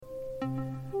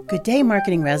Good day,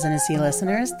 Marketing Residency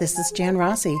listeners. This is Jan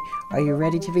Rossi. Are you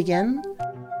ready to begin?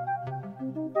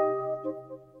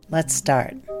 Let's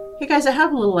start. Hey guys, I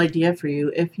have a little idea for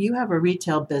you. If you have a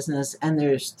retail business and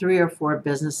there's 3 or 4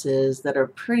 businesses that are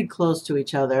pretty close to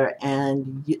each other,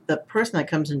 and the person that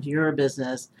comes into your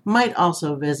business might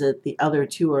also visit the other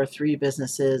 2 or 3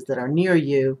 businesses that are near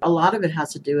you, a lot of it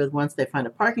has to do with once they find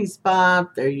a parking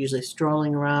spot, they're usually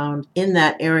strolling around in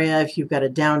that area. If you've got a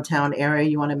downtown area,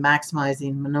 you want to maximize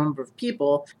the number of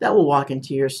people that will walk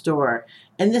into your store.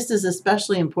 And this is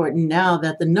especially important now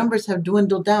that the numbers have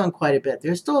dwindled down quite a bit.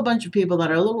 There's still a bunch of people that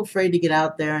are a little afraid to get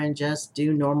out there and just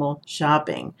do normal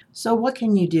shopping. So what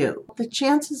can you do? The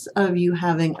chances of you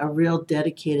having a real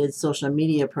dedicated social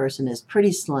media person is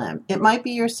pretty slim. It might be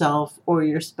yourself or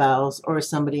your spouse or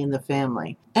somebody in the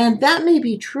family. And that may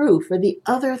be true for the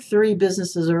other 3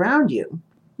 businesses around you.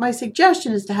 My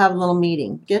suggestion is to have a little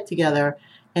meeting, get together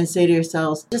and say to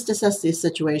yourselves, just assess the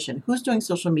situation. Who's doing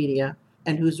social media?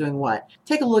 And who's doing what.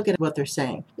 Take a look at what they're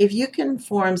saying. If you can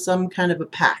form some kind of a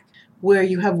pack where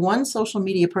you have one social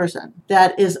media person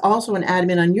that is also an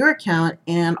admin on your account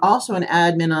and also an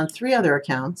admin on 3 other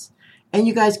accounts, and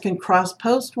you guys can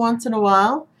cross-post once in a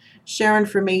while, share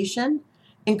information,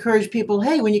 encourage people,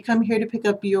 hey, when you come here to pick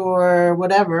up your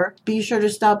whatever, be sure to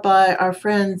stop by our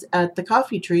friends at the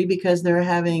Coffee Tree because they're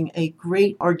having a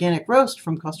great organic roast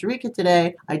from Costa Rica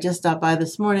today. I just stopped by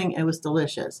this morning. It was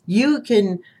delicious. You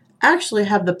can actually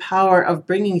have the power of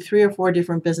bringing 3 or 4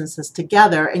 different businesses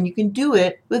together, and you can do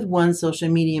it with one social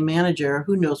media manager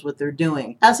who knows what they're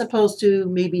doing, as opposed to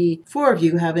maybe 4 of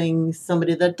you having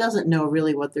somebody that doesn't know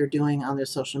really what they're doing on their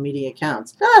social media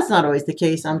accounts. Now, that's not always the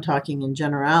case. I'm talking in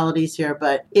generalities here,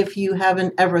 but if you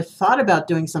haven't ever thought about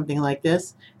doing something like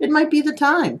this, it might be the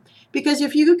time. Because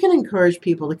if you can encourage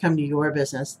people to come to your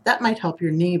business, that might help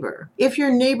your neighbor. If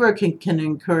your neighbor can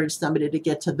encourage somebody to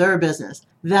get to their business,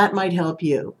 that might help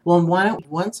you. Well, why don't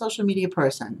one social media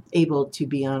person able to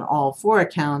be on all 4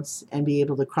 accounts and be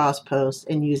able to cross-post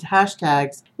and use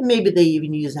hashtags, and maybe they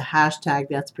even use a hashtag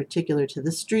that's particular to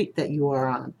the street that you are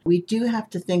on. We do have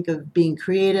to think of being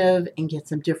creative and get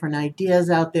some different ideas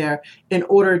out there in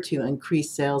order to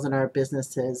increase sales in our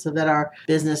businesses so that our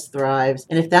business thrives.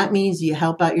 And if that means you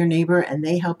help out your neighbor and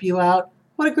they help you out,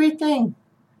 what a great thing.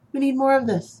 We need more of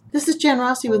this. This is Jan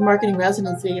Rossi with Marketing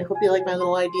Residency. I hope you like my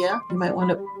little idea. You might want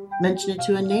to mention it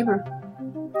to a neighbor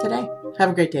today. Have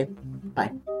a great day.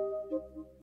 Bye.